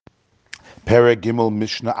Perek Gimel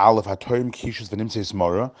Mishnah Aleph Hatorim Kishus V'Nimtzeis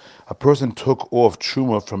Mora. A person took off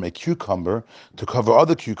truma from a cucumber to cover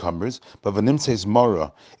other cucumbers, but V'Nimtzeis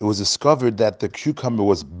Mora, it was discovered that the cucumber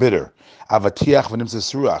was bitter. Avatiach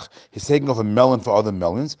V'Nimtzeis Ruach. He's taking off a melon for other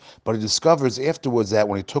melons, but he discovers afterwards that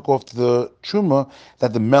when he took off the truma,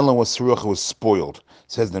 that the melon was Suruach, it was spoiled.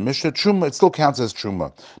 Says the Mishnah, truma, it still counts as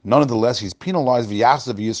truma. Nonetheless, he's penalized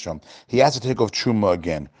v'yasav yisram. He has to take off truma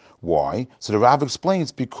again. Why? So the Rav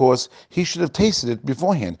explains because he should have tasted it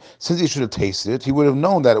beforehand. Since he should have tasted it, he would have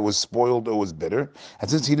known that it was spoiled or was bitter.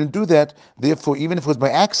 And since he didn't do that, therefore, even if it was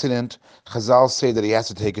by accident, Chazal say that he has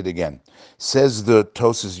to take it again. Says the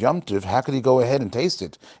Tosas Yomtiv, how could he go ahead and taste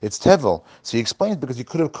it? It's tevel. So he explains because he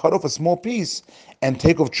could have cut off a small piece and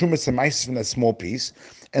take off trumas and maisis from that small piece,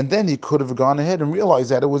 and then he could have gone ahead and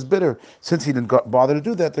realized that it was bitter. Since he didn't bother to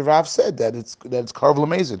do that, the Rav said that it's karvel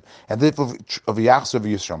amazing, and therefore of yachs of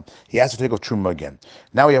yisram, he has to take off truma again.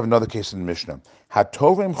 Now we have another case in the Mishnah.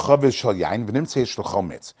 Hatovim chaviz shel yain v'nimtzei shel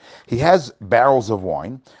chometz. He has barrels of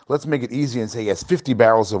wine. Let's make it easy and say he has 50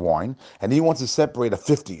 barrels of wine, and he wants to separate a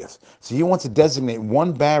 50th. So he wants to designate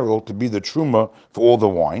one barrel to be the truma for all the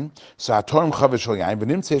wine. So hatovim chaviz shel yain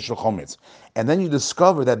v'nimtzei shel chometz. And then you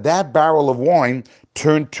discover that that barrel of wine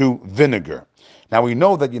turned to vinegar. Now we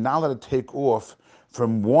know that you're not allowed to take off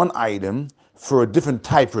from one item for a different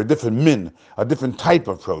type, for a different min, a different type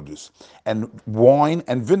of produce. And wine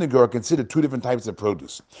and vinegar are considered two different types of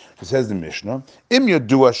produce. It says the Mishnah,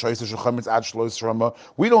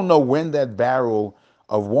 we don't know when that barrel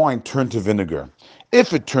of wine turned to vinegar.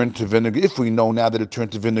 If it turned to vinegar, if we know now that it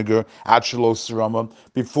turned to vinegar,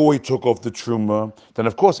 before he took off the truma, then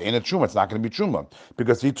of course ain't a truma, it's not going to be truma.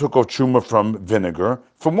 Because he took off truma from vinegar,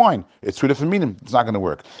 from wine. It's two different meaning, it's not going to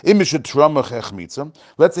work.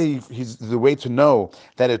 Let's say he's the way to know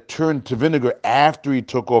that it turned to vinegar after he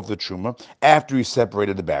took off the truma, after he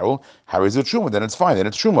separated the barrel. How is it truma? Then it's fine, then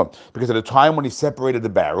it's truma. Because at the time when he separated the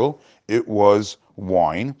barrel, it was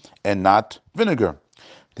wine and not vinegar.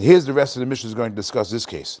 Here's the rest of the Mishnah is going to discuss this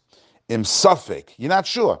case. Im suffix, you're not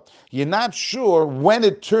sure. You're not sure when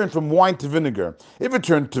it turned from wine to vinegar. If it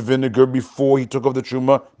turned to vinegar before he took off the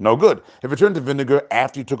truma, no good. If it turned to vinegar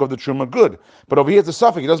after he took off the truma, good. But over here it's a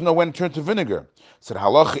suffix. He doesn't know when it turned to vinegar. So the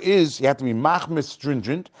halacha is you have to be machmis,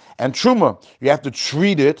 stringent, and truma. You have to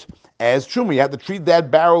treat it as truma. You have to treat that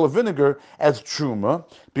barrel of vinegar as truma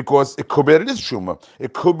because it could be that it is truma.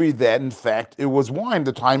 It could be that in fact it was wine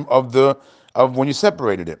the time of when you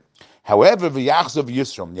separated it. However, v'yachs of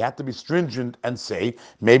yisrom, you have to be stringent and say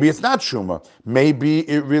maybe it's not truma. Maybe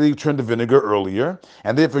it really turned to vinegar earlier,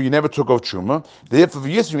 and therefore you never took off truma. Therefore, for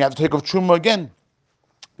yisrom, you have to take off truma again.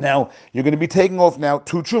 Now, you're going to be taking off now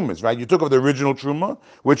two trumas, right? You took off the original truma,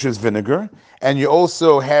 which is vinegar, and you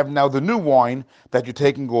also have now the new wine that you're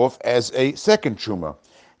taking off as a second truma.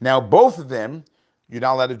 Now, both of them, you're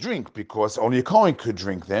not allowed to drink because only a Kohen could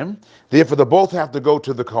drink them. Therefore, they both have to go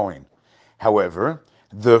to the Kohen. However,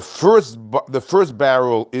 the first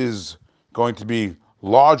barrel is going to be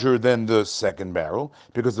larger than the second barrel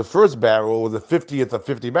because the first barrel was the 50th of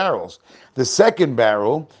 50 barrels. The second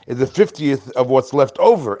barrel is the 50th of what's left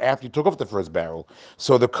over after you took off the first barrel.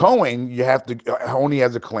 So the Kohen, you have to only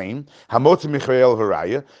has a claim. Hamotzi Michael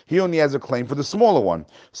Haraya, he only has a claim for the smaller one.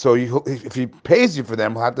 So if he pays you for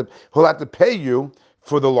them, he'll have to pay you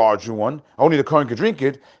for the larger one. Only the Kohen can drink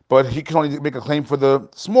it, but he can only make a claim for the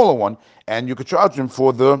smaller one, and you could charge him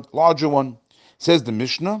for the larger one. Says the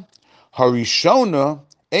Mishnah, Harishona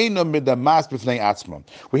eina midamas b'fnei atzma.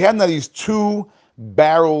 We have now these two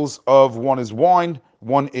barrels of, one is wine,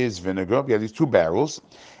 one is vinegar. We have these two barrels,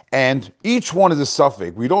 and each one is a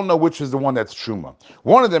suffix. We don't know which is the one that's truma.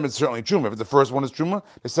 One of them is certainly truma. If the first one is truma,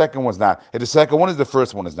 the second one's not. If the second one is, the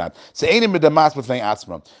first one is not. So eina midamas b'fnei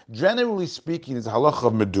atzma. Generally speaking, is a halacha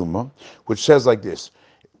of meduma, which says like this.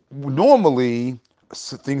 Normally,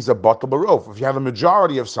 things are batal barof. If you have a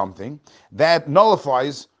majority of something, that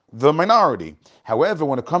nullifies the minority. However,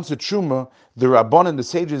 when it comes to truma, the Rabban and the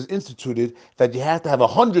sages instituted that you have to have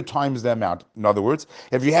 100 times the amount. In other words,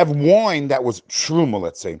 if you have wine that was truma,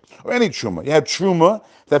 let's say, or any truma, you had truma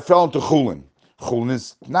that fell into chulin. Chulin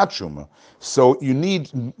is not truma. So you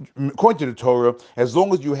need, according to the Torah, as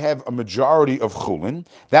long as you have a majority of chulin,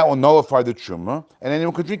 that will nullify the truma, and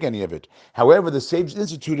anyone can drink any of it. However, the sages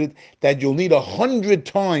instituted that you'll need 100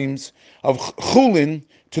 times of chulin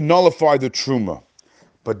to nullify the truma.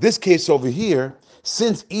 But this case over here,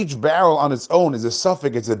 since each barrel on its own is a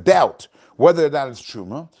suffix, it's a doubt whether or not it's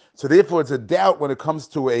truma. So therefore, it's a doubt when it comes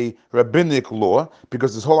to a rabbinic law,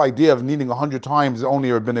 because this whole idea of needing 100 times is only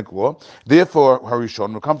a rabbinic law. Therefore, harishon,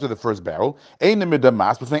 when it comes to the first barrel, it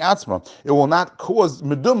will not cause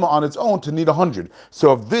meduma on its own to need 100.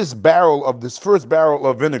 So if this first barrel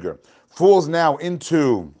of vinegar falls now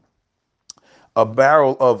into a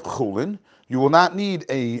barrel of chulin, you will not need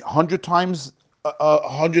 100 times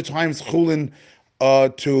chulin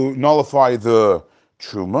to nullify the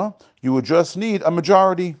truma. You would just need a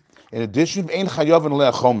majority. In addition, ein chayav and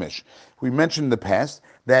le'achomish. We mentioned in the past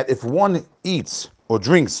that if one eats or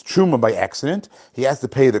drinks truma by accident, he has to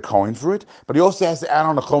pay the coin for it, but he also has to add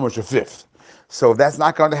on a chomish, a fifth. So that's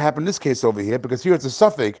not going to happen in this case over here, because here it's a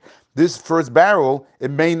suffix. This first barrel, it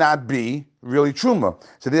may not be really truma.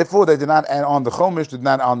 So therefore, they did not add on the chomish, did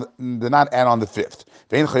not add on the fifth.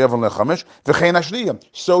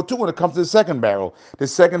 So too, when it comes to the second barrel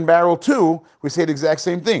too, we say the exact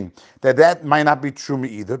same thing. That might not be truma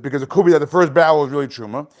either, because it could be that the first barrel is really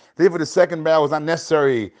truma. Therefore, the second barrel is not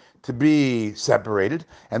necessary to be separated,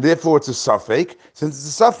 and therefore it's a suffix. Since it's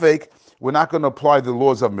a suffix, we're not going to apply the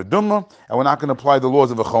laws of meduma, and we're not going to apply the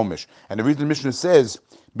laws of a chomish. And the reason the Mishnah says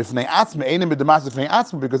because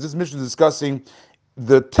this Mishnah is discussing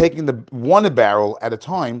taking the one barrel at a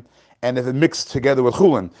time, and if it mixed together with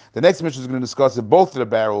chulin. The next Mishnah is going to discuss if both of the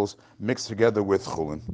barrels mix together with chulin.